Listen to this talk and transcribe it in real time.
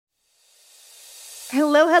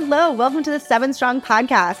Hello, hello. Welcome to the 7 Strong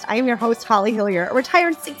podcast. I am your host, Holly Hillier, a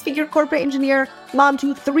retired 6-figure corporate engineer, mom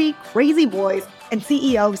to 3 crazy boys, and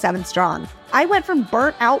CEO of 7 Strong. I went from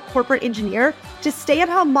burnt out corporate engineer to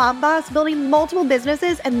stay-at-home mom boss, building multiple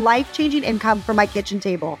businesses and life-changing income from my kitchen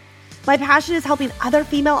table. My passion is helping other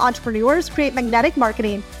female entrepreneurs create magnetic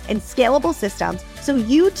marketing and scalable systems so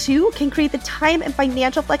you too can create the time and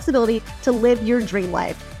financial flexibility to live your dream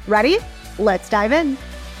life. Ready? Let's dive in.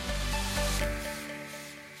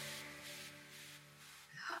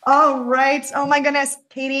 All right. Oh my goodness,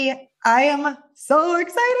 Katie, I am so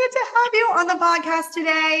excited to have you on the podcast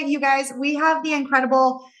today. You guys, we have the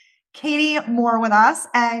incredible Katie Moore with us.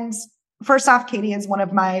 And first off, Katie is one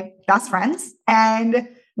of my best friends. And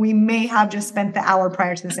we may have just spent the hour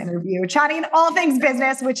prior to this interview chatting all things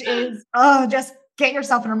business, which is just get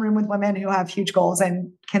yourself in a room with women who have huge goals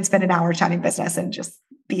and can spend an hour chatting business and just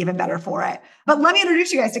be even better for it. But let me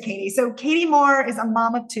introduce you guys to Katie. So Katie Moore is a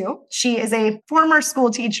mom of 2. She is a former school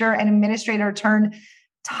teacher and administrator turned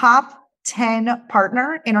top 10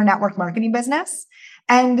 partner in her network marketing business.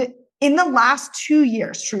 And in the last 2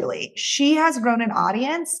 years, truly, she has grown an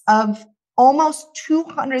audience of almost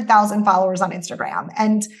 200,000 followers on Instagram.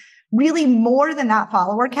 And really more than that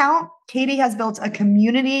follower count, Katie has built a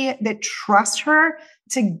community that trusts her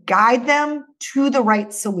to guide them to the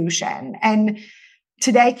right solution. And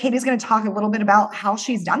today, Katie's going to talk a little bit about how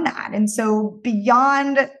she's done that. And so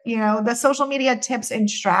beyond, the social media tips and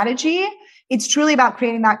strategy, it's truly about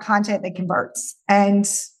creating that content that converts. And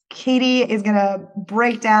Katie is going to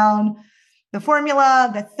break down the formula,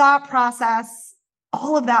 the thought process,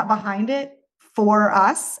 all of that behind it for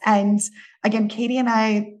us. And again, Katie and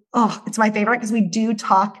I, it's my favorite because we do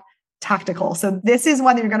talk tactical. So this is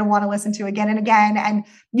one that you're going to want to listen to again and again. And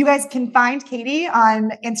you guys can find Katie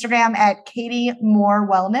on Instagram at Katie Moore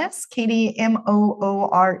Wellness, Katie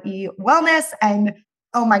Moore Wellness. And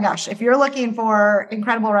oh my gosh, if you're looking for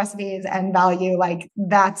incredible recipes and value,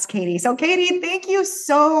 that's Katie. So Katie, thank you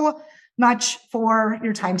so much for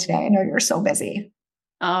your time today. I know you're so busy.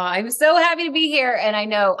 Oh, I'm so happy to be here. And I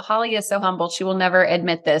know Holly is so humble. She will never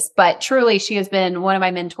admit this, but truly she has been one of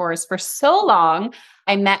my mentors for so long.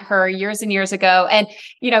 I met her years and years ago. And,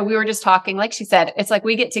 we were just talking, like she said, it's like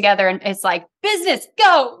we get together and it's like, business,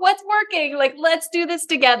 go, what's working? Let's do this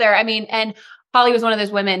together. And Holly was one of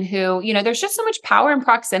those women who, there's just so much power in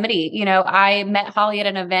proximity. I met Holly at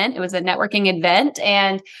an event. It was a networking event.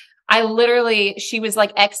 And she was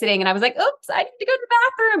exiting and I was like, oops, I need to go to the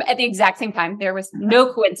bathroom at the exact same time. There was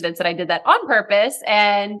no coincidence that I did that on purpose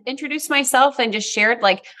and introduced myself and just shared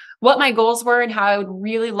what my goals were and how I would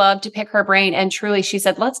really love to pick her brain. And truly, she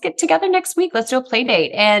said, let's get together next week. Let's do a play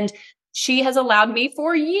date. And she has allowed me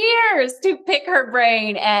for years to pick her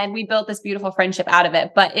brain. And we built this beautiful friendship out of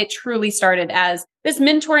it. But it truly started as this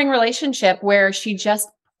mentoring relationship where she just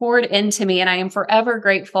poured into me and I am forever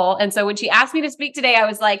grateful. And so when she asked me to speak today, I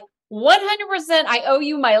was like, 100%, I owe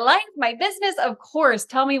you my life, my business. Of course,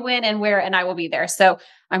 tell me when and where, and I will be there. So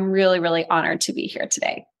I'm really, really honored to be here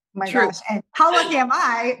today. My gosh. And how lucky am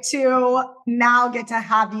I to now get to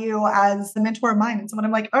have you as the mentor of mine and someone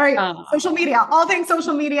I'm like, all right, social media, all things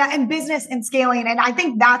social media and business and scaling. And I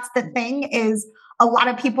think that's the thing is a lot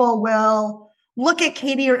of people will look at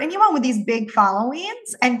Katie or anyone with these big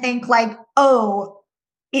followings and think they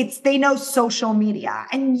know social media.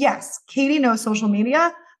 And yes, Katie knows social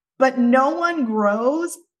media, but no one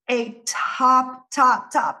grows a top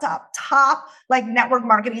network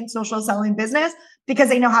marketing, social selling business because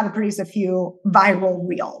they know how to produce a few viral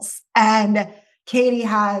reels. And Katie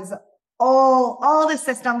has all the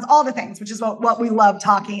systems, all the things, which is what we love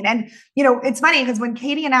talking. And, it's funny because when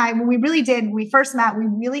Katie and I, when we first met, we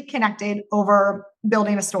really connected over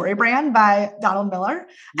Building a Story Brand by Donald Miller.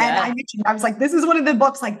 Yeah. And I was like, this is one of the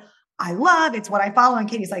books I love. It's what I follow. And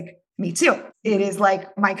Katie's like, me too. It is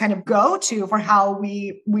my kind of go-to for how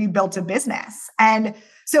we built a business. And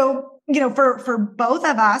so, for both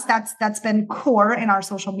of us, that's been core in our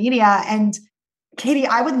social media. And Katie,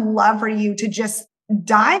 I would love for you to just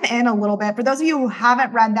dive in a little bit. For those of you who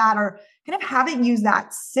haven't read that or kind of haven't used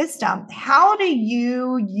that system, how do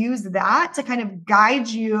you use that to kind of guide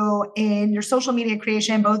you in your social media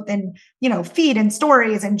creation, both in, feed and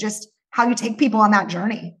stories and just how you take people on that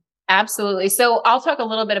journey? Absolutely. So I'll talk a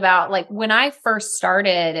little bit about when I first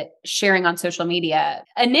started sharing on social media.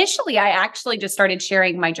 Initially, I actually just started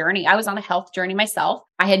sharing my journey. I was on a health journey myself.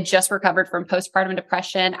 I had just recovered from postpartum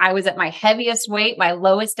depression. I was at my heaviest weight, my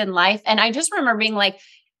lowest in life. And I just remember being like,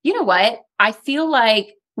 you know what? I feel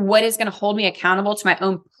like what is going to hold me accountable to my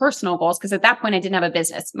own personal goals, because at that point I didn't have a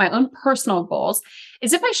business, my own personal goals,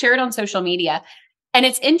 is if I share it on social media. And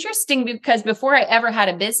it's interesting because before I ever had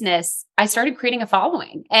a business, I started creating a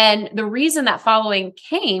following. And the reason that following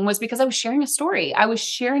came was because I was sharing a story. I was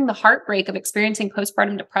sharing the heartbreak of experiencing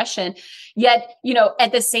postpartum depression, yet,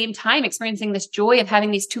 at the same time, experiencing this joy of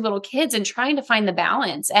having these 2 little kids and trying to find the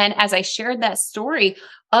balance. And as I shared that story,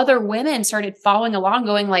 other women started following along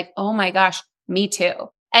going like, oh my gosh, me too.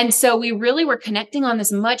 And so we really were connecting on this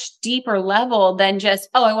much deeper level than just,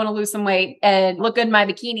 oh, I want to lose some weight and look good in my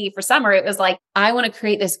bikini for summer. It was like, I want to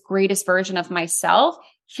create this greatest version of myself.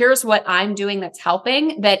 Here's what I'm doing that's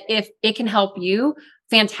helping, that if it can help you,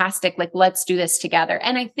 fantastic. Like, let's do this together.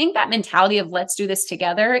 And I think that mentality of let's do this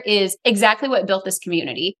together is exactly what built this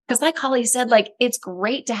community. Because like Holly said, like, it's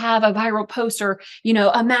great to have a viral post or,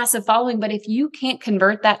 a massive following, but if you can't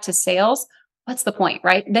convert that to sales, what's the point,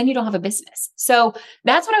 right? Then you don't have a business. So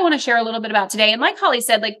that's what I want to share a little bit about today. And like Holly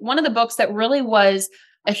said, like one of the books that really was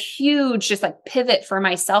a huge just like pivot for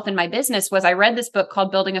myself and my business was I read this book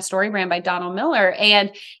called Building a Story Brand by Donald Miller.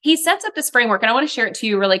 And he sets up this framework and I want to share it to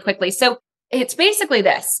you really quickly. So it's basically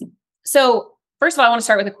this. So first of all, I want to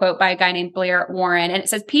start with a quote by a guy named Blair Warren. And it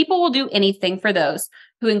says, people will do anything for those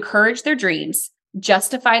who encourage their dreams,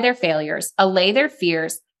 justify their failures, allay their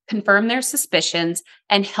fears, confirm their suspicions,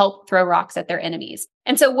 and help throw rocks at their enemies.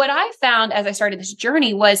 And so what I found as I started this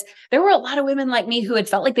journey was there were a lot of women like me who had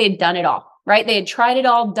felt like they had done it all, right? They had tried it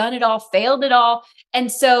all, done it all, failed it all.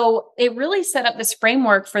 And so it really set up this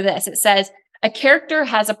framework for this. It says a character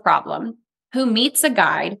has a problem who meets a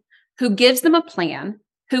guide, who gives them a plan,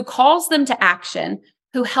 who calls them to action,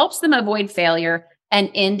 who helps them avoid failure and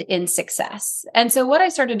end in success. And so what I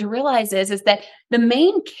started to realize is that the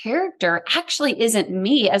main character actually isn't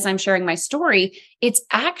me as I'm sharing my story. It's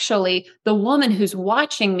actually the woman who's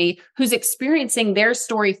watching me, who's experiencing their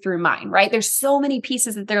story through mine, right? There's so many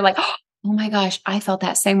pieces that they're like, oh my gosh, I felt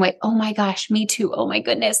that same way. Oh my gosh, me too. Oh my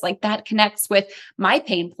goodness. Like that connects with my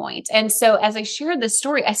pain point. And so as I shared this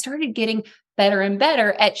story, I started getting better and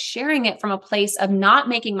better at sharing it from a place of not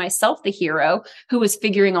making myself the hero who was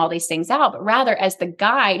figuring all these things out, but rather as the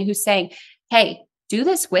guide who's saying, hey, do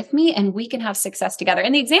this with me and we can have success together.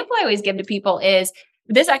 And the example I always give to people is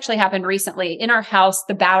this actually happened recently in our house.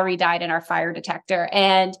 The battery died in our fire detector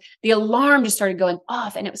and the alarm just started going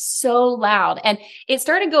off and it was so loud and it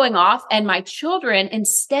started going off. And my children,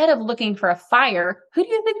 instead of looking for a fire, who do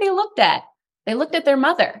you think they looked at? They looked at their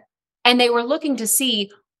mother and they were looking to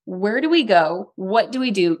see, where do we go? What do we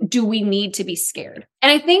do? Do we need to be scared?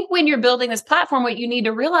 And I think when you're building this platform, what you need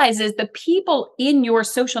to realize is the people in your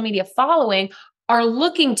social media following are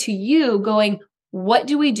looking to you going, what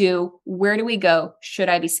do we do? Where do we go? Should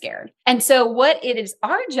I be scared? And so what it is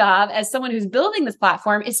our job as someone who's building this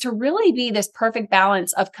platform is to really be this perfect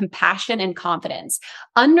balance of compassion and confidence,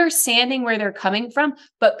 understanding where they're coming from,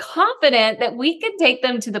 but confident that we can take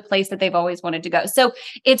them to the place that they've always wanted to go. So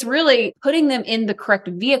it's really putting them in the correct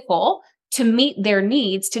vehicle to meet their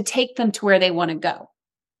needs, to take them to where they want to go.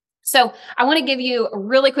 So I want to give you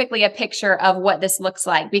really quickly a picture of what this looks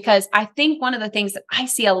like, because I think one of the things that I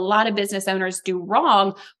see a lot of business owners do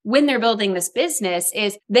wrong when they're building this business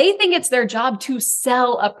is they think it's their job to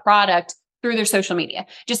sell a product through their social media,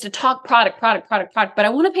 just to talk product. But I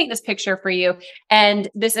want to paint this picture for you. And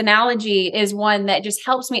this analogy is one that just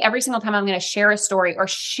helps me every single time I'm going to share a story or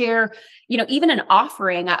share, even an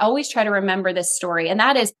offering. I always try to remember this story. And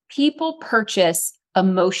that is people purchase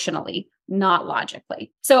emotionally, not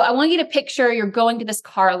logically. So I want you to picture you're going to this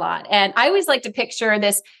car lot. And I always like to picture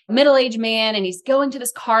this middle-aged man and he's going to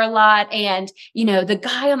this car lot and, the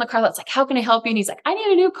guy on the car lot's like, how can I help you? And he's like, I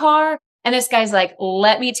need a new car. And this guy's like,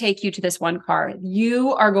 let me take you to this one car.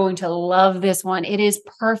 You are going to love this one. It is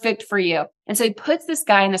perfect for you. And so he puts this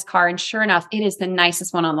guy in this car and sure enough, it is the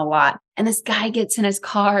nicest one on the lot. And this guy gets in his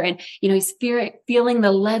car and, he's feeling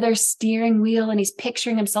the leather steering wheel and he's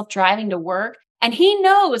picturing himself driving to work. And he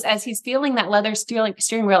knows as he's feeling that leather steering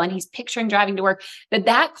wheel and he's picturing driving to work,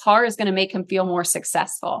 that car is going to make him feel more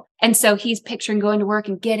successful. And so he's picturing going to work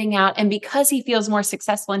and getting out. And because he feels more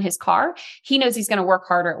successful in his car, he knows he's going to work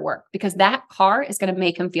harder at work because that car is going to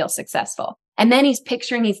make him feel successful. And then he's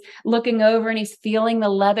looking over and he's feeling the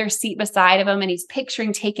leather seat beside of him. And he's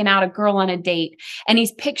picturing taking out a girl on a date. And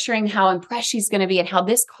he's picturing how impressed she's going to be and how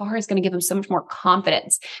this car is going to give him so much more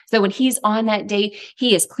confidence. So when he's on that date,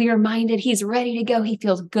 he is clear-minded. He's ready to go. He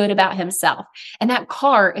feels good about himself. And that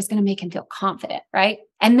car is going to make him feel confident, right?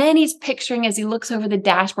 And then he's picturing as he looks over the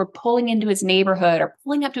dashboard, pulling into his neighborhood or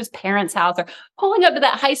pulling up to his parents' house or pulling up to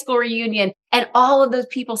that high school reunion and all of those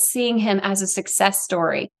people seeing him as a success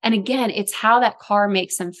story. And again, it's how that car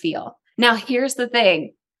makes him feel. Now, here's the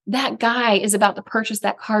thing. that guy is about to purchase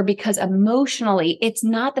that car because emotionally, it's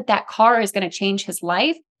not that that car is going to change his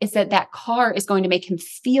life. It's that that car is going to make him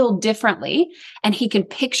feel differently. And he can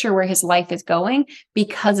picture where his life is going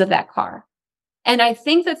because of that car. And I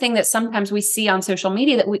think the thing that sometimes we see on social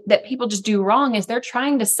media that people just do wrong is they're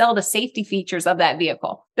trying to sell the safety features of that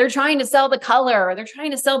vehicle. They're trying to sell the color, or they're trying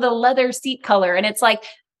to sell the leather seat color. And it's like,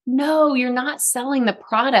 no, you're not selling the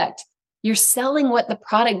product. You're selling what the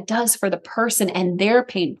product does for the person and their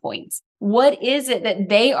pain points. What is it that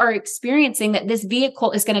they are experiencing that this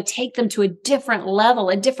vehicle is going to take them to a different level,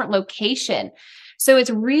 a different location? So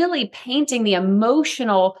it's really painting the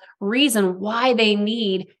emotional reason why they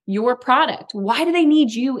need your product. Why do they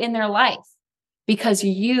need you in their life? Because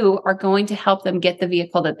you are going to help them get the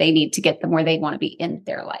vehicle that they need to get them where they want to be in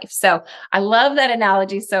their life. So I love that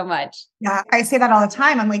analogy so much. Yeah, I say that all the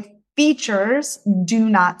time. I'm like, features do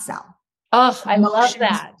not sell. Oh, I love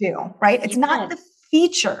that. Do, right? It's not the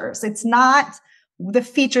features. It's not the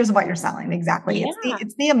features of what you're selling. Exactly. Yeah.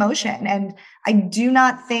 It's the emotion. And I do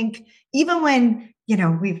not think, even when,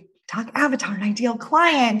 we've talked avatar and ideal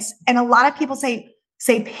clients, and a lot of people say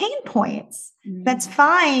pain points, that's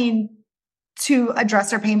fine to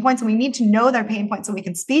address their pain points. And we need to know their pain points so we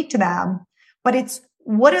can speak to them. But it's,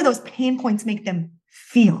 what do those pain points make them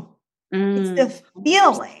feel? It's the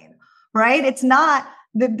feeling, right? It's not,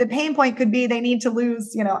 the pain point could be they need to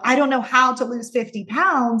lose, I don't know how to lose 50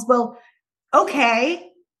 pounds. Well, okay,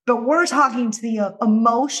 but we're talking to the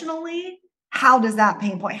emotionally, how does that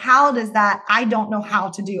pain point, how does that, I don't know how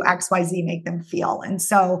to do XYZ make them feel? And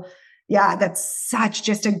so, yeah, that's such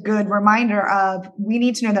just a good reminder of, we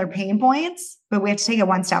need to know their pain points, but we have to take it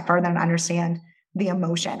one step further and understand the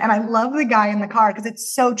emotion. And I love the guy in the car because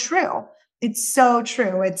it's so true. It's so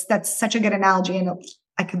true. That's such a good analogy. And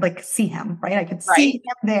I could see him, right? I could see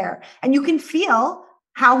him there, and you can feel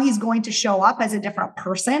how he's going to show up as a different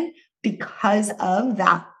person because of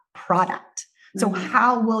that product. So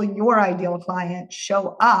how will your ideal client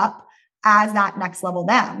show up as that next level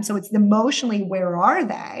them? So it's emotionally, where are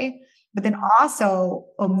they? But then also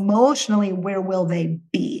emotionally, where will they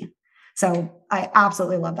be? So I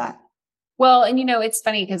absolutely love that. Well, and it's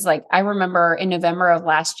funny because I remember in November of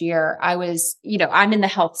last year, I was, I'm in the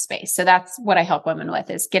health space. So that's what I help women with,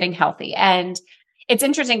 is getting healthy. And it's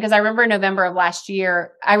interesting because I remember in November of last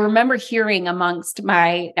year, I remember hearing amongst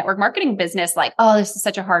my network marketing business, oh, this is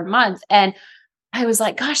such a hard month. And I was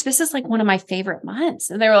like, gosh, this is one of my favorite months.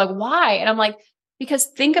 And they were like, why? And I'm like, because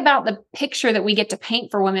think about the picture that we get to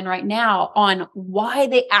paint for women right now on why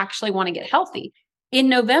they actually want to get healthy. In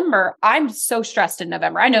November, I'm so stressed in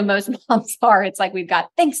November. I know most moms are. It's we've got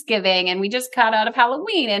Thanksgiving and we just got out of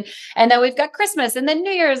Halloween and then we've got Christmas and then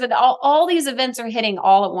New Year's, and all these events are hitting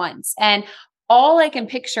all at once. And all I can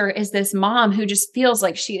picture is this mom who just feels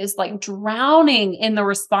like she is drowning in the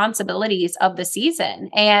responsibilities of the season.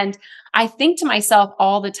 And I think to myself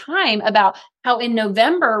all the time about how in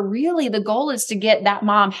November, really the goal is to get that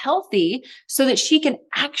mom healthy so that she can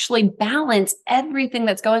actually balance everything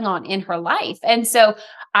that's going on in her life. And so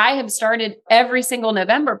I have started every single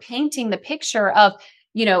November painting the picture of,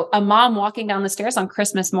 a mom walking down the stairs on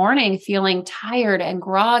Christmas morning, feeling tired and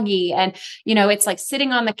groggy. And, it's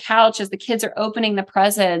sitting on the couch as the kids are opening the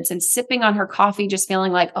presents and sipping on her coffee, just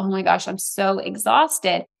feeling oh my gosh, I'm so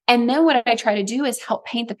exhausted. And then what I try to do is help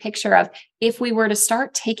paint the picture of, if we were to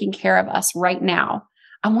start taking care of us right now,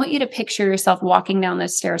 I want you to picture yourself walking down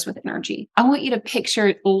those stairs with energy. I want you to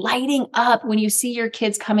picture lighting up when you see your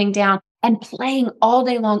kids coming down and playing all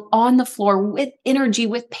day long on the floor with energy,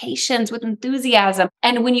 with patience, with enthusiasm.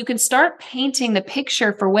 And when you can start painting the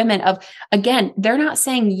picture for women of, again, they're not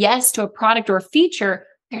saying yes to a product or a feature,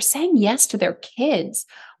 they're saying yes to their kids.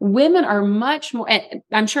 Women are much more, and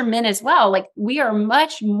I'm sure men as well, we are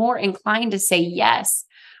much more inclined to say yes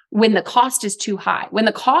when the cost is too high. When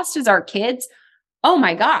the cost is our kids, oh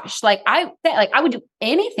my gosh, I would do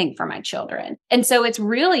anything for my children. And so it's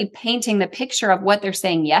really painting the picture of what they're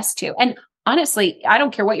saying yes to. And honestly, I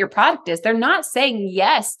don't care what your product is. They're not saying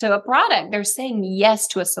yes to a product. They're saying yes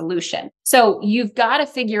to a solution. So you've got to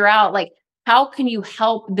figure out how can you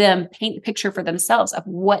help them paint the picture for themselves of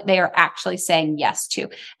what they are actually saying yes to?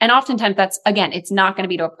 And oftentimes that's, again, it's not going to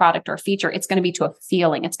be to a product or a feature. It's going to be to a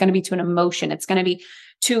feeling. It's going to be to an emotion. It's going to be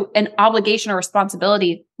to an obligation or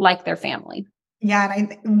responsibility like their family. Yeah.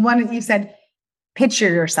 And one, you said, picture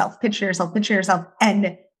yourself.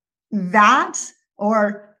 And that,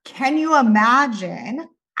 or can you imagine,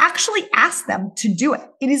 actually ask them to do it.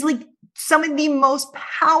 It is some of the most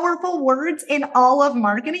powerful words in all of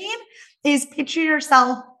marketing is picture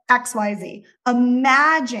yourself XYZ.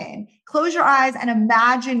 Imagine, close your eyes and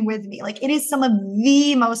imagine with me. Like, it is some of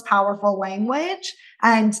the most powerful language.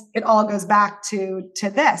 And it all goes back to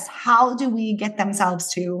this. How do we get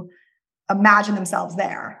themselves to imagine themselves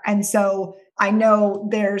there? And so I know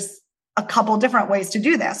there's a couple different ways to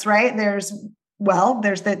do this, right? There's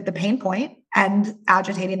the pain point and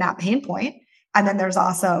agitating that pain point. And then there's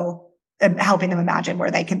also helping them imagine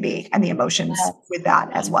where they can be and the emotions with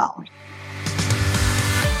that as well.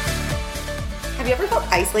 Have you ever felt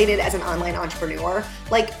isolated as an online entrepreneur?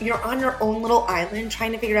 Like you're on your own little island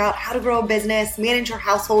trying to figure out how to grow a business, manage your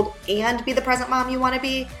household, and be the present mom you want to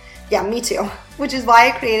be? Yeah, me too. Which is why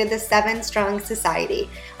I created the 7 Strong Society,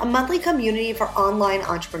 a monthly community for online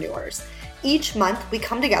entrepreneurs. Each month, we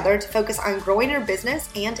come together to focus on growing your business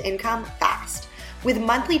and income fast. With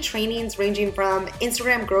monthly trainings ranging from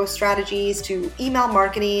Instagram growth strategies to email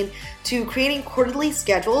marketing to creating quarterly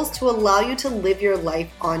schedules to allow you to live your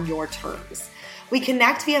life on your terms. We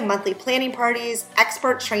connect via monthly planning parties,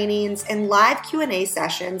 expert trainings, and live Q&A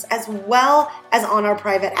sessions, as well as on our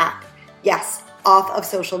private app. Yes, off of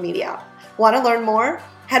social media. Want to learn more?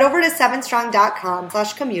 Head over to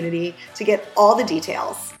 7strong.com/community to get all the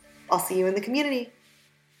details. I'll see you in the community.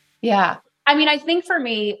 Yeah. I mean, I think for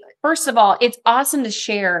me, first of all, it's awesome to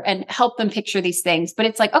share and help them picture these things, but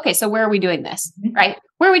it's like, okay, so where are we doing this? Right?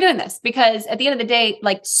 Where are we doing this? Because at the end of the day,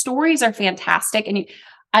 like, stories are fantastic. And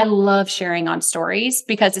I love sharing on stories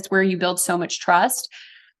because it's where you build so much trust,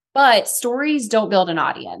 but stories don't build an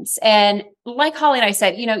audience. And like Holly and I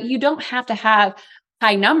said, you don't have to have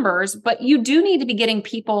high numbers, but you do need to be getting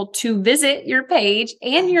people to visit your page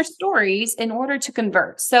and your stories in order to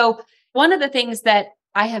convert. So one of the things that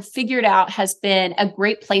I have figured out has been a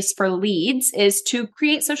great place for leads is to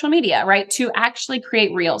create social media, right? To actually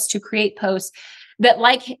create reels, to create posts that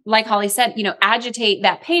like Holly said, agitate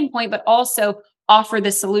that pain point, but also offer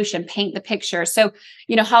the solution, paint the picture. So,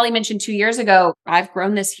 Holly mentioned 2 years ago, I've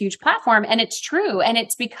grown this huge platform, and it's true. And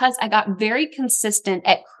it's because I got very consistent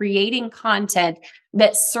at creating content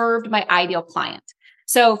that served my ideal client.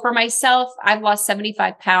 So for myself, I've lost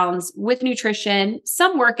 75 pounds with nutrition,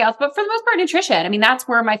 some workouts, but for the most part, nutrition. I mean, that's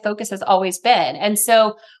where my focus has always been. And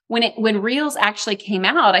so when Reels actually came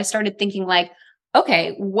out, I started thinking like,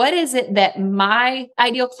 okay, what is it that my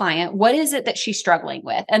ideal client, what is it that she's struggling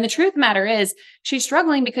with? And the truth of the matter is she's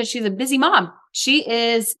struggling because she's a busy mom. She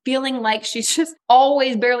is feeling like she's just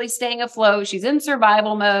always barely staying afloat. She's in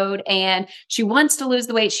survival mode and she wants to lose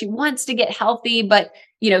the weight. She wants to get healthy, but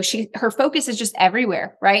her focus is just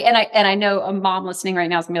everywhere. Right. And I know a mom listening right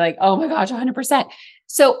now is gonna be like, oh my gosh, 100%.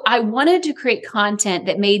 So I wanted to create content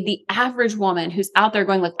that made the average woman who's out there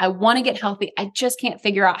going like, I want to get healthy. I just can't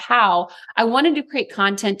figure out how. I wanted to create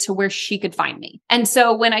content to where she could find me. And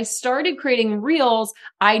so when I started creating Reels,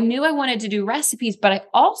 I knew I wanted to do recipes, but I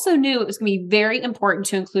also knew it was going to be very important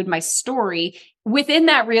to include my story within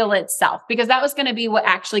that reel itself, because that was going to be what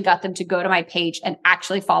actually got them to go to my page and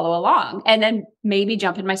actually follow along and then maybe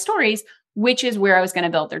jump in my stories, which is where I was going to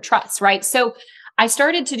build their trust. Right. So I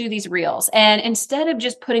started to do these reels, and instead of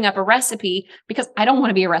just putting up a recipe, because I don't want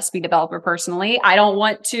to be a recipe developer personally, I don't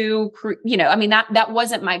want to, that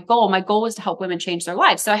wasn't my goal. My goal was to help women change their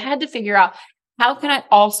lives. So I had to figure out how can I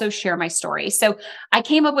also share my story? So I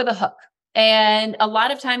came up with a hook. And a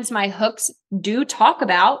lot of times my hooks do talk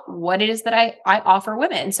about what it is that I offer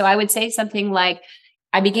women. So I would say something like,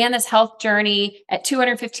 I began this health journey at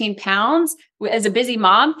 215 pounds as a busy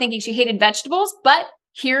mom thinking she hated vegetables, but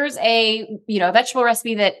here's a vegetable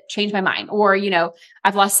recipe that changed my mind. Or,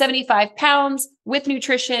 I've lost 75 pounds with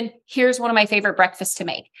nutrition. Here's one of my favorite breakfasts to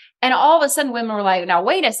make. And all of a sudden women were like, now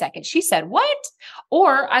wait a second. She said, what?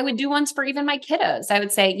 Or I would do ones for even my kiddos. I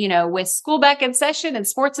would say, with school back in session and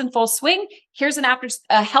sports in full swing, here's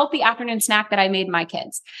a healthy afternoon snack that I made my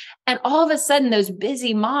kids. And all of a sudden those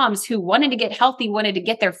busy moms who wanted to get healthy, wanted to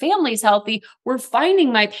get their families healthy, were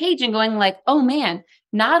finding my page and going like, oh man,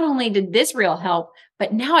 not only did this reel help,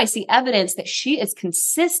 but now I see evidence that she is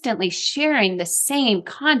consistently sharing the same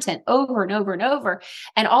content over and over and over.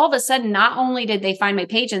 And all of a sudden, not only did they find my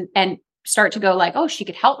page and start to go like, oh, she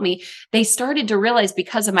could help me, they started to realize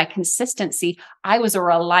because of my consistency, I was a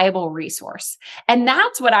reliable resource. And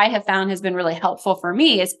that's what I have found has been really helpful for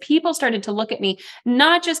me is people started to look at me,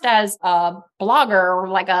 not just as a blogger or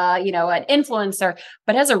like an influencer,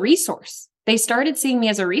 but as a resource. They started seeing me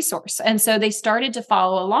as a resource. And so they started to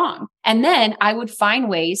follow along. And then I would find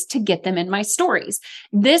ways to get them in my stories.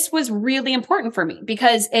 This was really important for me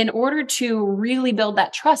because in order to really build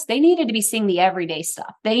that trust, they needed to be seeing the everyday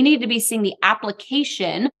stuff. They needed to be seeing the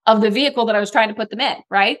application of the vehicle that I was trying to put them in,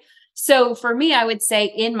 right? So for me, I would say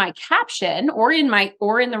in my caption or in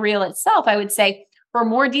the reel itself, I would say, for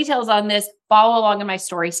more details on this, follow along in my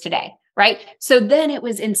stories today. Right. So then it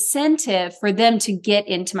was incentive for them to get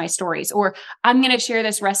into my stories, or I'm going to share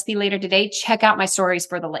this recipe later today. Check out my stories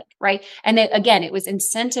for the link. Right. And then again, it was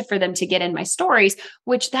incentive for them to get in my stories,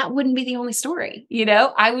 which that wouldn't be the only story.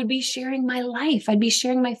 I would be sharing my life. I'd be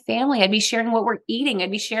sharing my family. I'd be sharing what we're eating.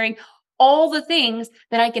 I'd be sharing all the things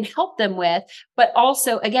that I can help them with, but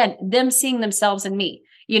also again, them seeing themselves in me.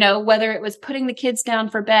 Whether it was putting the kids down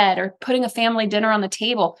for bed or putting a family dinner on the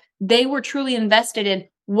table, they were truly invested in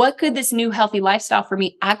what could this new healthy lifestyle for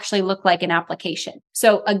me actually look like in application?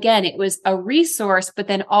 So again, it was a resource, but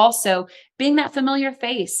then also being that familiar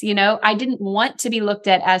face. I didn't want to be looked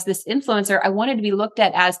at as this influencer. I wanted to be looked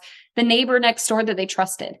at as the neighbor next door that they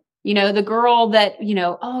trusted. The girl that,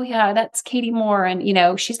 oh yeah, that's Katie Moore. And,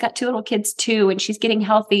 she's got 2 little kids too, and she's getting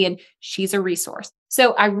healthy and she's a resource.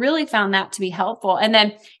 So I really found that to be helpful. And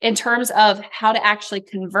then in terms of how to actually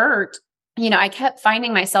convert, I kept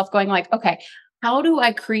finding myself going like, okay, how do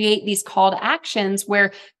I create these call to actions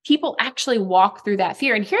where people actually walk through that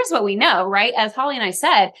fear? And here's what we know, right? As Holly and I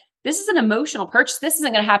said, this is an emotional purchase. This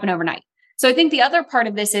isn't going to happen overnight. So I think the other part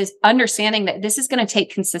of this is understanding that this is going to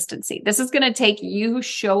take consistency. This is going to take you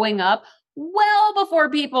showing up well before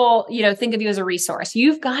people, think of you as a resource.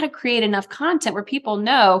 You've got to create enough content where people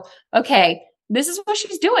know, okay, this is what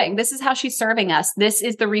she's doing. This is how she's serving us. This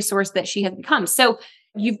is the resource that she has become. So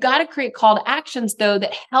you've got to create call to actions though,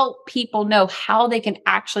 that help people know how they can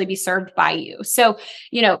actually be served by you. So,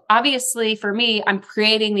 obviously for me, I'm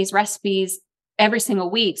creating these recipes every single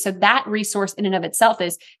week. So that resource in and of itself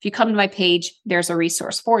is, if you come to my page, there's a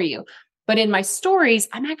resource for you. But in my stories,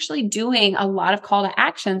 I'm actually doing a lot of call to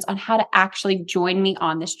actions on how to actually join me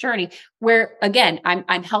on this journey where, again,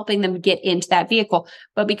 I'm helping them get into that vehicle.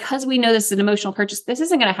 But because we know this is an emotional purchase, this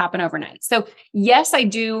isn't going to happen overnight. So yes, I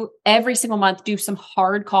do every single month do some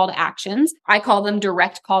hard call to actions. I call them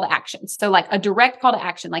direct call to actions. So like a direct call to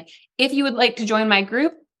action, like if you would like to join my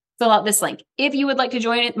group, fill out this link. If you would like to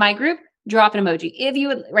join my group, drop an emoji. If you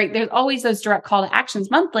would, right, there's always those direct call to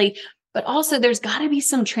actions monthly. But also there's got to be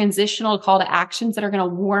some transitional call to actions that are going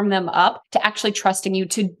to warm them up to actually trusting you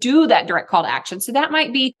to do that direct call to action. So that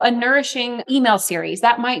might be a nourishing email series.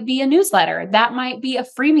 That might be a newsletter. That might be a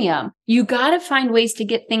freemium. You got to find ways to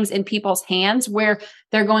get things in people's hands where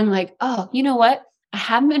they're going like, oh, you know what? I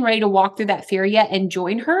haven't been ready to walk through that fear yet and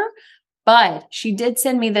join her. But she did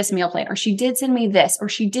send me this meal plan, or she did send me this, or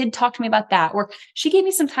she did talk to me about that, or she gave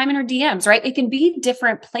me some time in her DMs, right? It can be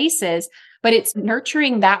different places, but it's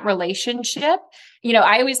nurturing that relationship.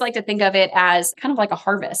 I always like to think of it as kind of like a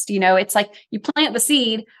harvest. It's like you plant the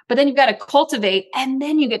seed, but then you've got to cultivate and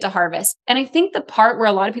then you get to harvest. And I think the part where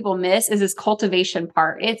a lot of people miss is this cultivation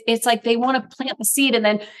part. It's like they want to plant the seed and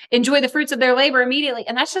then enjoy the fruits of their labor immediately.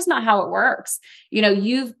 And that's just not how it works.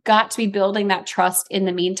 You've got to be building that trust in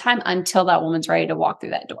the meantime until that woman's ready to walk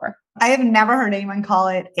through that door. I have never heard anyone call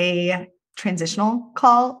it a transitional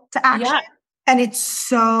call to action. Yeah. And it's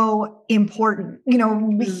so important.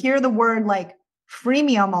 We hear the word like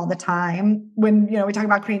freemium all the time when, we talk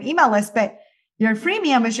about creating email lists, but your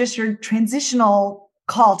freemium is just your transitional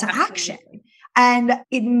call to action. And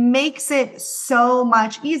it makes it so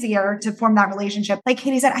much easier to form that relationship. Like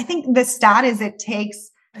Katie said, I think the stat is it takes,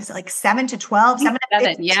 is it like 7 to 12, 7 to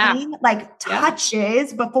 15,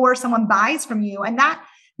 touches before someone buys from you. And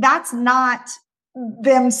that's not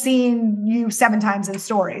them seeing you 7 times in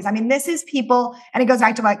stories. I mean, this is people, and it goes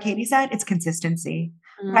back to what Katie said, it's consistency,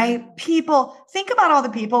 right? People, think about all the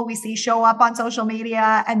people we see show up on social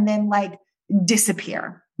media and then like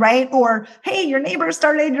disappear, right? Or, hey, your neighbor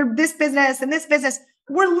started this business and this business.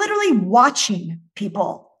 We're literally watching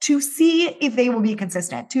people to see if they will be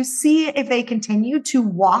consistent, to see if they continue to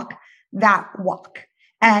walk that walk.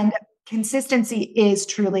 And consistency is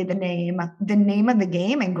truly the name of the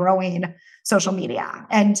game in growing social media.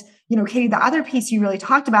 And, Katie, the other piece you really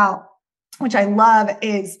talked about, which I love,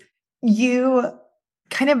 is you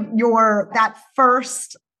kind of that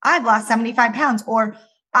first, I've lost 75 pounds, or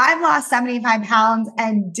I've lost 75 pounds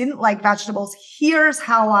and didn't like vegetables. Here's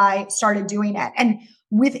how I started doing it. And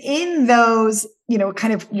within those,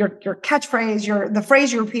 kind of your catchphrase, the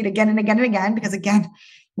phrase you repeat again and again and again, because again,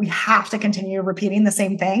 we have to continue repeating the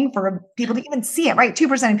same thing for people to even see it, right?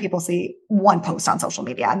 2% of people see one post on social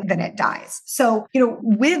media and then it dies. So,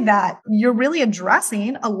 with that, you're really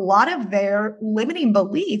addressing a lot of their limiting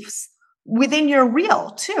beliefs within your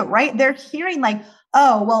reel too, right? They're hearing like,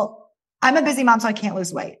 oh, well, I'm a busy mom, so I can't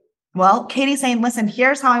lose weight. Well, Katie's saying, listen,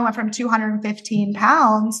 here's how I went from 215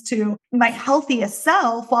 pounds to my healthiest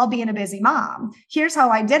self while being a busy mom. Here's how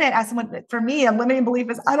I did it. As someone, for me, a limiting belief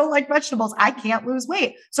is I don't like vegetables. I can't lose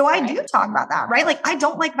weight. So I do talk about that, right? Like I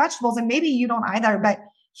don't like vegetables and maybe you don't either, but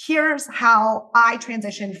here's how I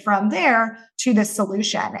transitioned from there to this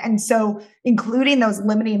solution. And so including those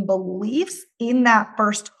limiting beliefs in that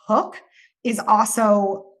first hook is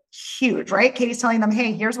also huge, right? Katie's telling them,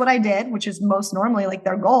 hey, here's what I did, which is most normally like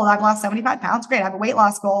their goal. I've lost 75 pounds. Great. I have a weight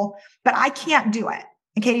loss goal, but I can't do it.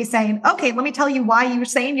 And Katie's saying, okay, let me tell you why you're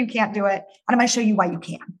saying you can't do it. And I'm going to show you why you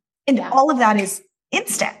can. And all of that is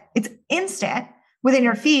instant. It's instant within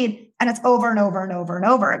your feed. And it's over and over and over and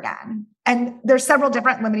over again. And there's several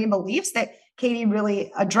different limiting beliefs that Katie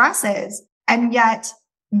really addresses. And yet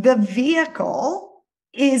the vehicle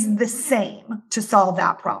is the same to solve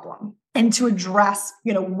that problem and to address,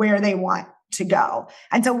 where they want to go.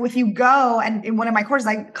 And so if you go, and in one of my courses,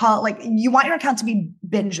 I call it like, you want your account to be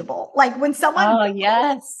bingeable. Like when someone,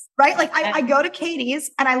 right? Like I go to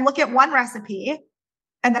Katie's and I look at one recipe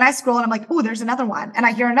and then I scroll and I'm like, oh, there's another one. And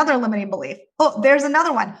I hear another limiting belief. Oh, there's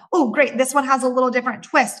another one. Oh, great. This one has a little different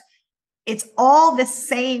twist. It's all the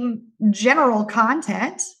same general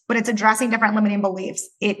content, but it's addressing different limiting beliefs.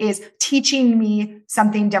 It is teaching me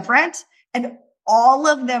something different. And all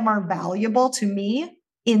of them are valuable to me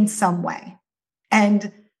in some way.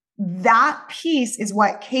 And that piece is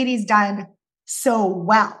what Katie's done so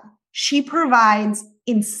well. She provides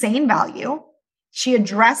insane value. She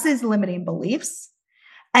addresses limiting beliefs.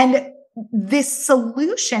 And this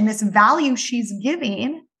solution, this value she's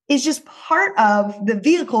giving is just part of the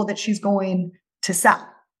vehicle that she's going to sell.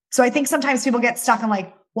 So I think sometimes people get stuck on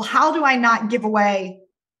like, well, how do I not give away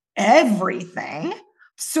everything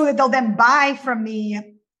so that they'll then buy from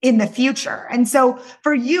me in the future? And so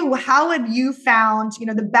for you, how have you found,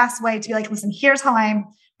 the best way to be like, listen, here's how I'm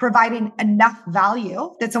providing enough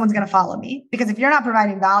value that someone's going to follow me? Because if you're not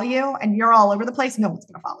providing value and you're all over the place, no one's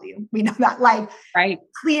going to follow you. We know that, like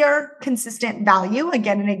clear, consistent value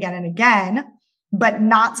again and again and again, but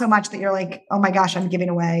not so much that you're like, oh my gosh, I'm giving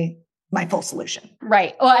away my full solution.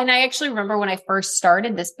 Right. Well, and I actually remember when I first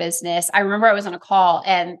started this business, I remember I was on a call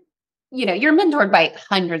and you're mentored by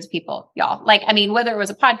hundreds of people, y'all. Like, I mean, whether it was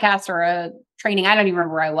a podcast or a training, I don't even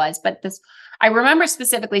remember where I was, but I remember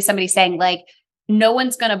specifically somebody saying like, no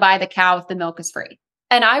one's going to buy the cow if the milk is free.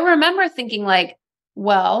 And I remember thinking like,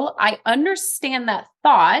 well, I understand that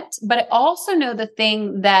thought, but I also know the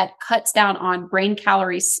thing that cuts down on brain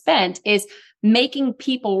calories spent is making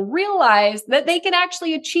people realize that they can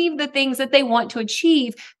actually achieve the things that they want to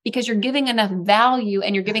achieve because you're giving enough value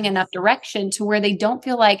and you're giving enough direction to where they don't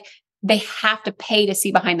feel like they have to pay to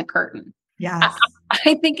see behind the curtain. Yeah,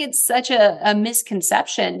 I think it's such a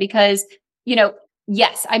misconception because,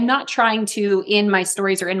 yes, I'm not trying to, in my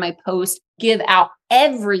stories or in my post, give out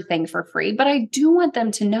everything for free, but I do want them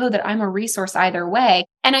to know that I'm a resource either way.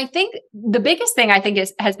 And I think the biggest thing I think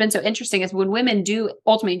has been so interesting is when women do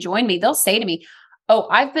ultimately join me, they'll say to me, oh,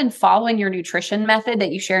 I've been following your nutrition method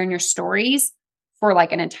that you share in your stories for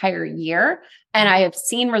like an entire year. And I have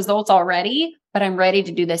seen results already, but I'm ready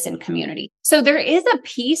to do this in community. So there is a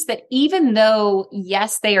piece that even though,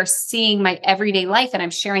 yes, they are seeing my everyday life and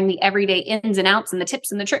I'm sharing the everyday ins and outs and the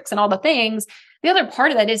tips and the tricks and all the things, the other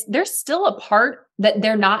part of that is there's still a part that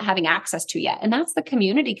they're not having access to yet. And that's the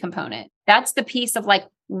community component. That's the piece of like,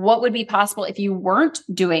 what would be possible if you weren't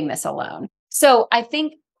doing this alone? So I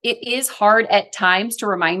think it is hard at times to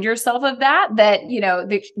remind yourself of that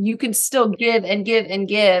you can still give and give and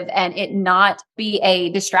give and it not be a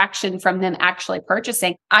distraction from them actually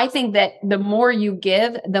purchasing. I think that the more you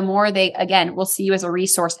give, the more they, again, will see you as a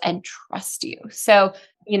resource and trust you. So,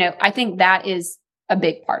 I think that is a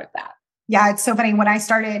big part of that. Yeah. It's so funny. When I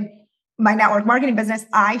started my network marketing business,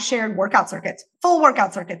 I shared workout circuits, full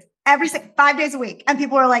workout circuits, 5 days a week. And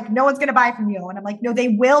people are like, no one's going to buy from you. And I'm like, no, they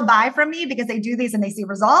will buy from me because they do these and they see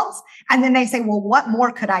results. And then they say, well, what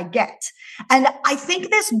more could I get? And I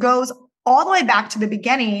think this goes all the way back to the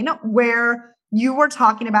beginning where you were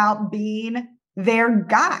talking about being their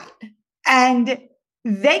guide and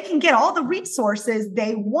they can get all the resources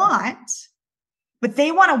they want, but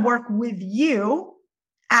they want to work with you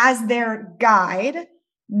as their guide,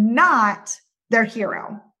 not their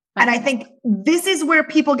hero. And I think this is where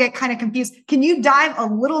people get kind of confused. Can you dive a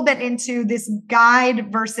little bit into this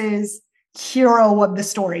guide versus hero of the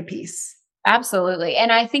story piece? Absolutely.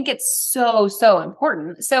 And I think it's so, so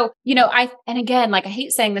important. So, and again, like I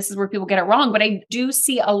hate saying this is where people get it wrong, but I do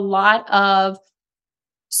see a lot of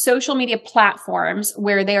social media platforms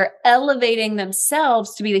where they're elevating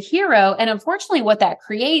themselves to be the hero. And unfortunately, what that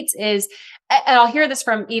creates is and I'll hear this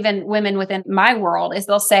from even women within my world, is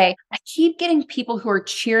they'll say, I keep getting people who are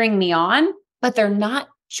cheering me on, but they're not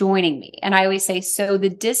joining me. And I always say, so the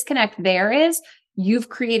disconnect there is you've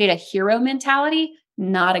created a hero mentality,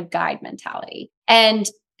 not a guide mentality. And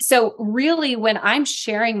so really when I'm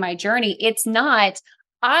sharing my journey, it's not,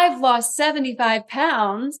 I've lost 75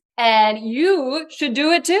 pounds and you should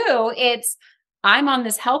do it too. It's, I'm on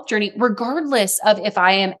this health journey, regardless of if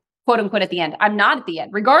I am quote unquote at the end. I'm not at the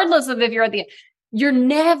end, regardless of if you're at the end. You're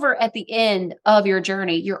never at the end of your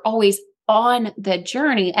journey. You're always on the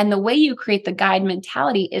journey. And the way you create the guide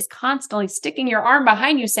mentality is constantly sticking your arm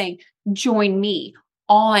behind you saying, join me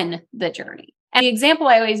on the journey. And the example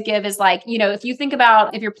I always give is like, if you think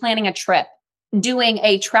about if you're planning a trip, doing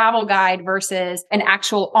a travel guide versus an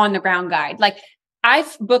actual on the ground guide. Like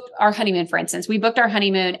I've booked our honeymoon, for instance. We booked our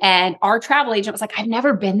honeymoon and our travel agent was like, I've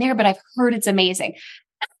never been there, but I've heard it's amazing.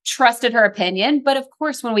 I trusted her opinion. But of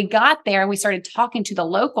course, when we got there and we started talking to the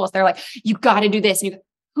locals, they're like, you got to do this. And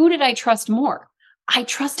who did I trust more? I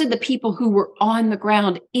trusted the people who were on the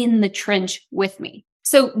ground in the trench with me.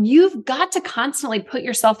 So you've got to constantly put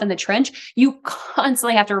yourself in the trench. You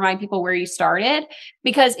constantly have to remind people where you started,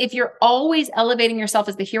 because if you're always elevating yourself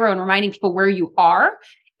as the hero and reminding people where you are,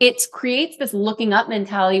 it creates this looking up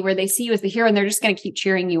mentality where they see you as the hero and they're just going to keep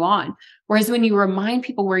cheering you on. Whereas when you remind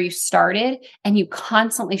people where you started and you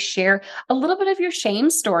constantly share a little bit of your shame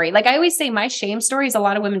story, like I always say, my shame story is a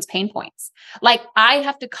lot of women's pain points. Like I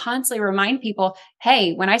have to constantly remind people,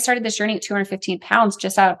 hey, when I started this journey at 215 pounds,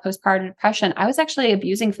 just out of postpartum depression, I was actually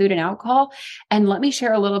abusing food and alcohol. And let me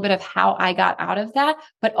share a little bit of how I got out of that.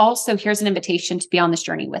 But also here's an invitation to be on this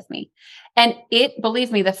journey with me. And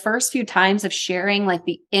believe me, the first few times of sharing like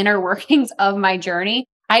the inner workings of my journey,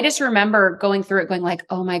 I just remember going through it going like,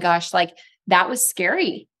 oh my gosh, like that was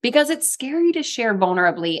scary, because it's scary to share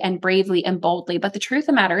vulnerably and bravely and boldly. But the truth of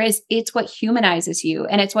the matter is it's what humanizes you.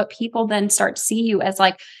 And it's what people then start to see you as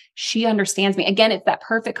like, she understands me. Again, it's that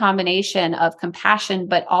perfect combination of compassion,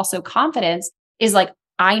 but also confidence is like,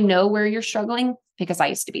 I know where you're struggling because I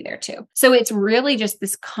used to be there too. So it's really just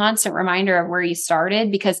this constant reminder of where you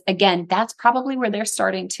started, because again, that's probably where they're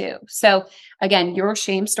starting too. So again, your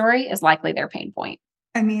shame story is likely their pain point.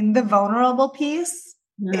 I mean, the vulnerable piece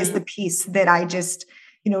is the piece that I just,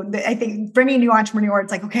 I think for me, new entrepreneur,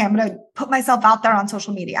 it's like, okay, I'm going to put myself out there on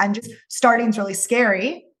social media. And just starting is really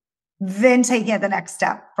scary. Then taking it the next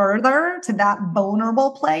step further to that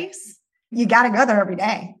vulnerable place, you got to go there every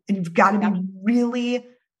day. And you've got to be really,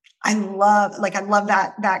 I love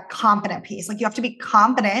that confident piece. Like you have to be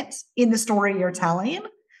confident in the story you're telling,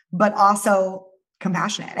 but also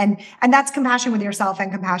compassionate. And that's compassion with yourself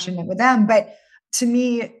and compassionate with them. But to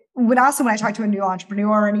me, when I talk to a new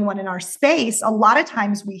entrepreneur or anyone in our space, a lot of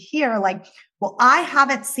times we hear like, well, I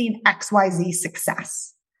haven't seen XYZ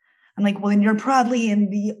success. I'm like, well, then you're probably in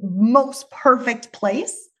the most perfect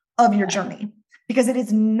place of your journey, because it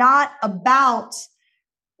is not about,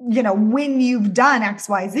 when you've done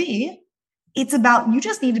XYZ, it's about, you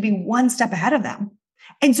just need to be one step ahead of them.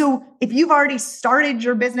 And so if you've already started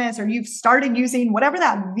your business or you've started using whatever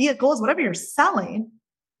that vehicle is, whatever you're selling,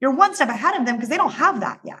 you're one step ahead of them because they don't have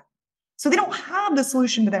that yet. So they don't have the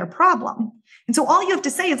solution to their problem. And so all you have to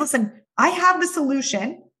say is, listen, I have the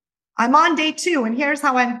solution. I'm on day 2 and here's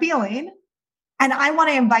how I'm feeling. And I want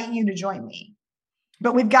to invite you to join me.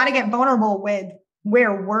 But we've got to get vulnerable with,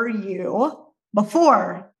 where were you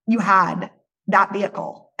before you had that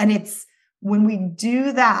vehicle? And it's when we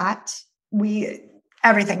do that,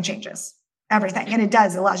 everything changes, everything. And it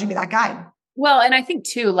allows you to be that guide. Well, and I think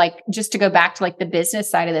too, like just to go back to like the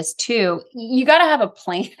business side of this too, you got to have a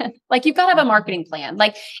plan. Like you've got to have a marketing plan.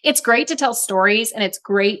 Like it's great to tell stories and it's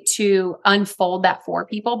great to unfold that for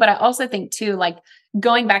people. But I also think too, like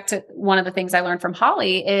going back to one of the things I learned from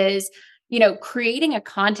Holly is, creating a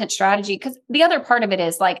content strategy. Because the other part of it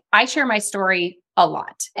is like, I share my story a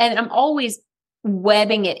lot and I'm always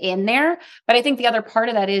webbing it in there. But I think the other part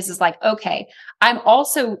of that is like, okay, I'm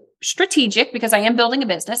also strategic because I am building a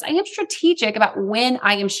business. I am strategic about when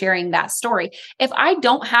I am sharing that story. If I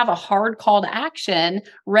don't have a hard call to action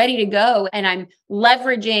ready to go and I'm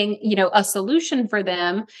leveraging, a solution for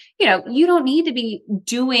them, you don't need to be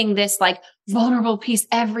doing this like vulnerable piece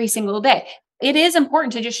every single day. It is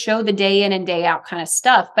important to just show the day in and day out kind of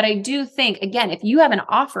stuff. But I do think, again, if you have an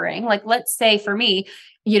offering, like let's say for me,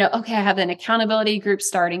 okay, I have an accountability group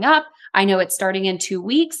starting up. I know it's starting in 2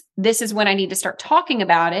 weeks. This is when I need to start talking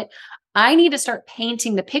about it. I need to start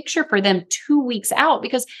painting the picture for them 2 weeks out,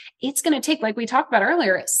 because it's going to take, like we talked about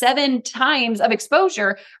earlier, 7 times of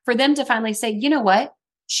exposure for them to finally say, you know what?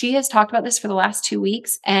 she has talked about this for the last 2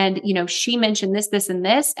 weeks. And, she mentioned this, this, and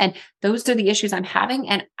this, and those are the issues I'm having.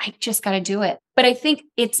 And I just got to do it. But I think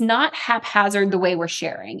it's not haphazard the way we're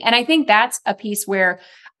sharing. And I think that's a piece where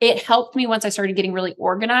it helped me once I started getting really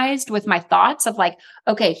organized with my thoughts of like,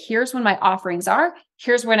 okay, here's when my offerings are.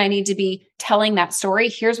 Here's when I need to be telling that story.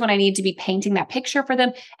 Here's when I need to be painting that picture for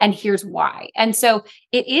them. And here's why. And so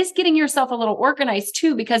it is getting yourself a little organized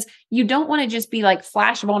too, because you don't want to just be like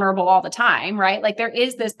flash vulnerable all the time, right? Like there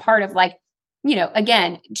is this part of like,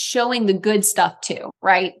 again, showing the good stuff too,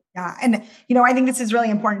 right? Yeah. And, I think this is really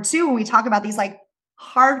important too, when we talk about these like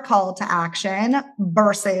hard call to action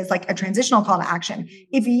versus like a transitional call to action.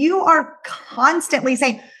 If you are constantly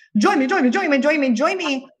saying, join me,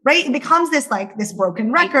 right? It becomes this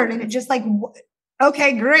broken record. And it just like,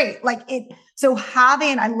 okay, great.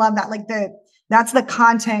 I love that. That's the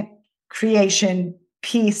content creation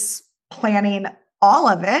piece, planning, all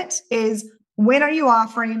of it is when are you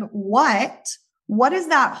offering what is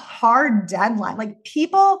that hard deadline? Like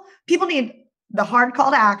people need the hard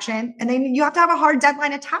call to action, and then you have to have a hard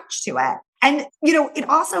deadline attached to it. And, it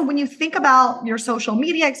also, when you think about your social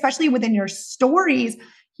media, especially within your stories,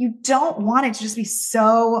 you don't want it to just be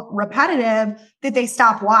so repetitive that they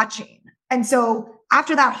stop watching. And so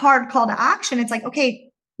after that hard call to action, it's like, okay,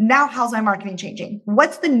 now how's my marketing changing?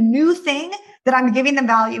 What's the new thing that I'm giving them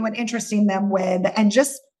value and interesting them with? And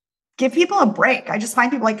just give people a break. I just find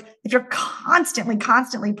people like, if you're constantly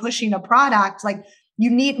pushing a product, like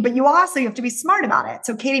but you have to be smart about it.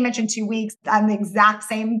 So Katie mentioned 2 weeks. I'm the exact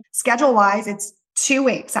same schedule wise. It's 2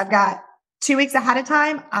 weeks. I've got 2 weeks ahead of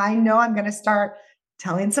time. I know I'm going to start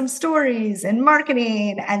telling some stories and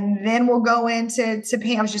marketing, and then we'll go into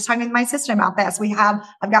paint. I was just talking with my sister about this.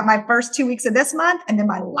 I've got my first 2 weeks of this month and then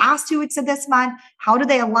my last 2 weeks of this month. How do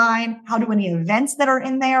they align? How do any events that are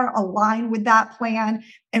in there align with that plan?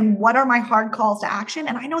 And what are my hard calls to action?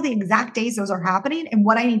 And I know the exact days those are happening and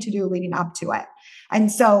what I need to do leading up to it. And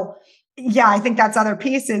so, yeah, I think that's other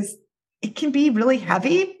piece is it can be really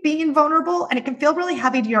heavy being vulnerable, and it can feel really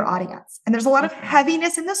heavy to your audience. And there's a lot of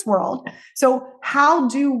heaviness in this world. So how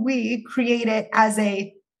do we create it as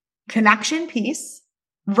a connection piece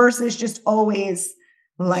versus just always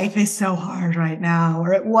life is so hard right now,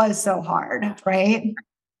 or it was so hard, right?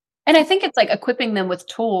 And I think it's like equipping them with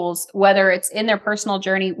tools, whether it's in their personal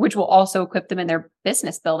journey, which will also equip them in their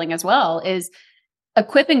business building as well, is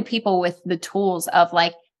equipping people with the tools of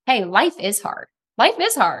like, hey, life is hard. Life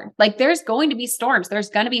is hard. Like there's going to be storms. There's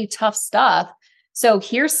going to be tough stuff. So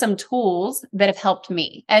here's some tools that have helped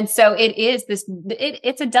me. And so it is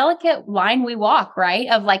it's a delicate line we walk, right?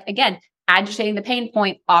 Of like, again, agitating the pain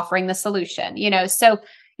point, offering the solution, So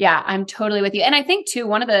yeah, I'm totally with you. And I think too,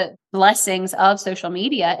 one of the blessings of social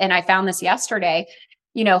media, and I found this yesterday,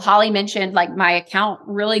 Holly mentioned like my account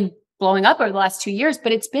really blowing up over the last 2 years,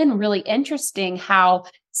 but it's been really interesting how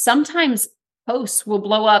sometimes posts will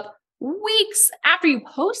blow up weeks after you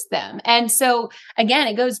post them. And so again,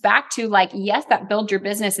 it goes back to like, yes, that builds your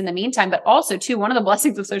business in the meantime, but also too, one of the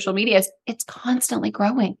blessings of social media is it's constantly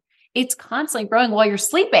growing. It's constantly growing while you're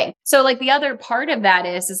sleeping. So like the other part of that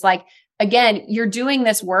is like, again, you're doing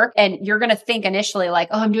this work and you're going to think initially like,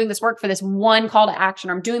 oh, I'm doing this work for this one call to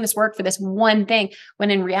action, or I'm doing this work for this one thing.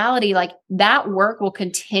 When in reality, like that work will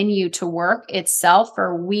continue to work itself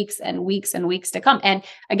for weeks and weeks and weeks to come. And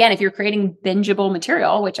again, if you're creating bingeable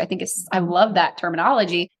material, which I think I love that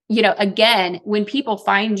terminology, again, when people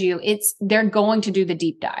find you, they're going to do the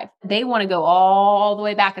deep dive. They want to go all the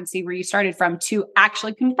way back and see where you started from to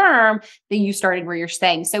actually confirm that you started where you're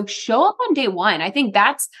staying. So show up on day one. I think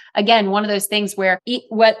that's, again, one of those things where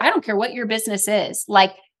I don't care what your business is,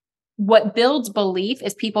 like what builds belief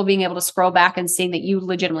is people being able to scroll back and seeing that you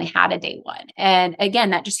legitimately had a day one. And again,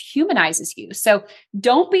 that just humanizes you. So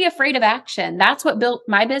don't be afraid of action. That's what built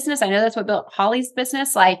my business. I know that's what built Holly's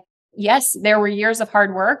business. Like, yes, there were years of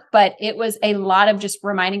hard work, but it was a lot of just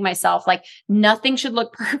reminding myself, like nothing should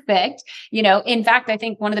look perfect. In fact, I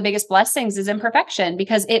think one of the biggest blessings is imperfection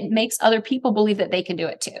because it makes other people believe that they can do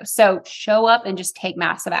it too. So show up and just take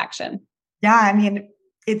massive action. Yeah. I mean,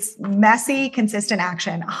 it's messy, consistent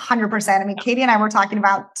action, 100%. I mean, Katie and I were talking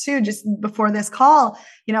about too, just before this call,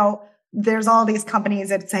 there's all these companies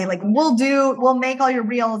that say like, we'll make all your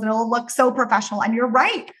reels and it'll look so professional. And you're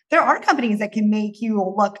right. There are companies that can make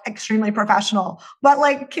you look extremely professional, but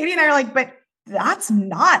like Katie and I are like, but that's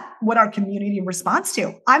not what our community responds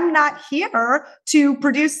to. I'm not here to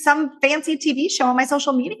produce some fancy TV show on my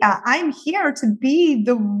social media. I'm here to be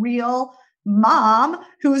the real mom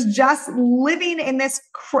who's just living in this,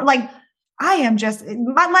 my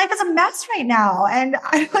life is a mess right now. And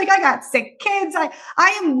I got sick kids. I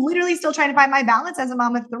am literally still trying to find my balance as a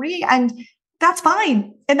mom of 3. And that's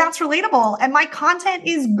fine. And that's relatable. And my content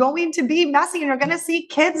is going to be messy and you're going to see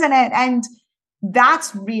kids in it. And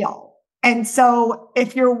that's real. And so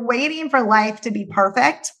if you're waiting for life to be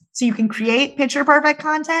perfect so you can create picture perfect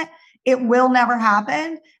content, it will never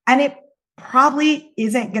happen. And it probably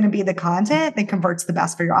isn't going to be the content that converts the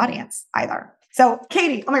best for your audience either. So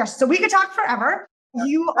Katie, oh my gosh. So we could talk forever.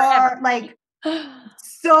 You are like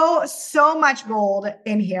so much gold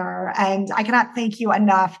in here. And I cannot thank you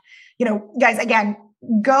enough. You know, guys, again,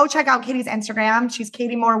 go check out Katie's Instagram. She's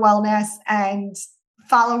Katie Moore Wellness, and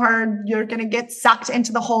follow her. You're going to get sucked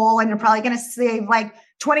into the hole and you're probably going to save like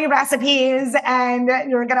 20 recipes and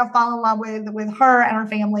you're going to fall in love with her and her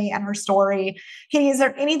family and her story. Katie, is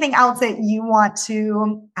there anything else that you want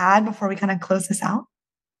to add before we kind of close this out?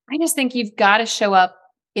 I just think you've got to show up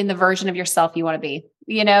in the version of yourself you want to be.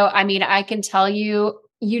 You know, I mean, I can tell you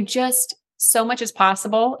just so much is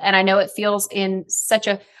possible. And I know it feels in such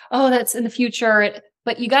a, oh, that's in the future,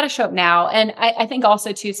 but you got to show up now. And I think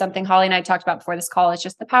also too, something Holly and I talked about before this call is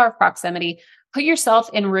just the power of proximity. Put yourself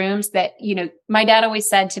in rooms that, you know, my dad always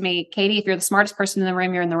said to me, Katie, if you're the smartest person in the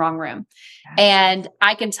room, you're in the wrong room. And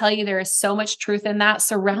I can tell you there is so much truth in that.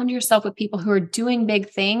 Surround yourself with people who are doing big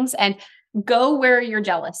things and go where you're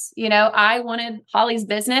jealous. You know, I wanted Holly's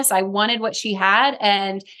business. I wanted what she had.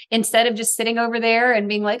 And instead of just sitting over there and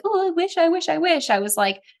being like, oh, I wish, I was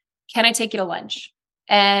like, can I take you to lunch?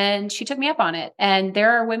 And she took me up on it. And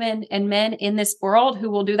there are women and men in this world who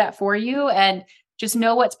will do that for you. And just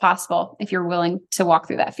know what's possible if you're willing to walk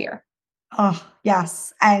through that fear. Oh,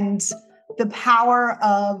 yes. And the power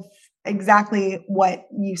of exactly what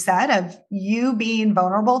you said, of you being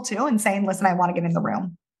vulnerable too and saying, listen, I want to get in the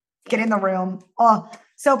room. Get in the room. Oh,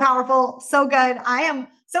 so powerful. So good. I am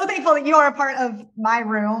so thankful that you are a part of my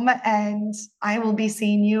room, and I will be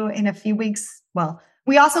seeing you in a few weeks. Well,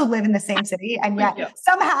 we also live in the same city, and yet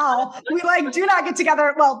somehow we like do not get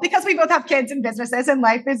together. Well, because we both have kids and businesses and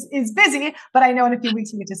life is busy, but I know in a few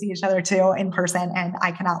weeks we get to see each other too in person, and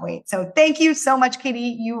I cannot wait. So thank you so much,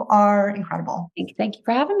 Katie. You are incredible. Thank you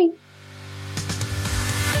for having me.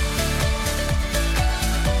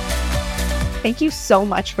 Thank you so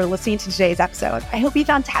much for listening to today's episode. I hope you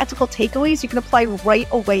found tactical takeaways you can apply right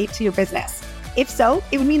away to your business. If so,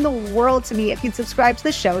 it would mean the world to me if you'd subscribe to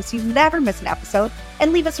the show so you never miss an episode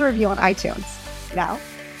and leave us a review on iTunes. Now,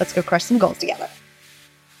 let's go crush some goals together.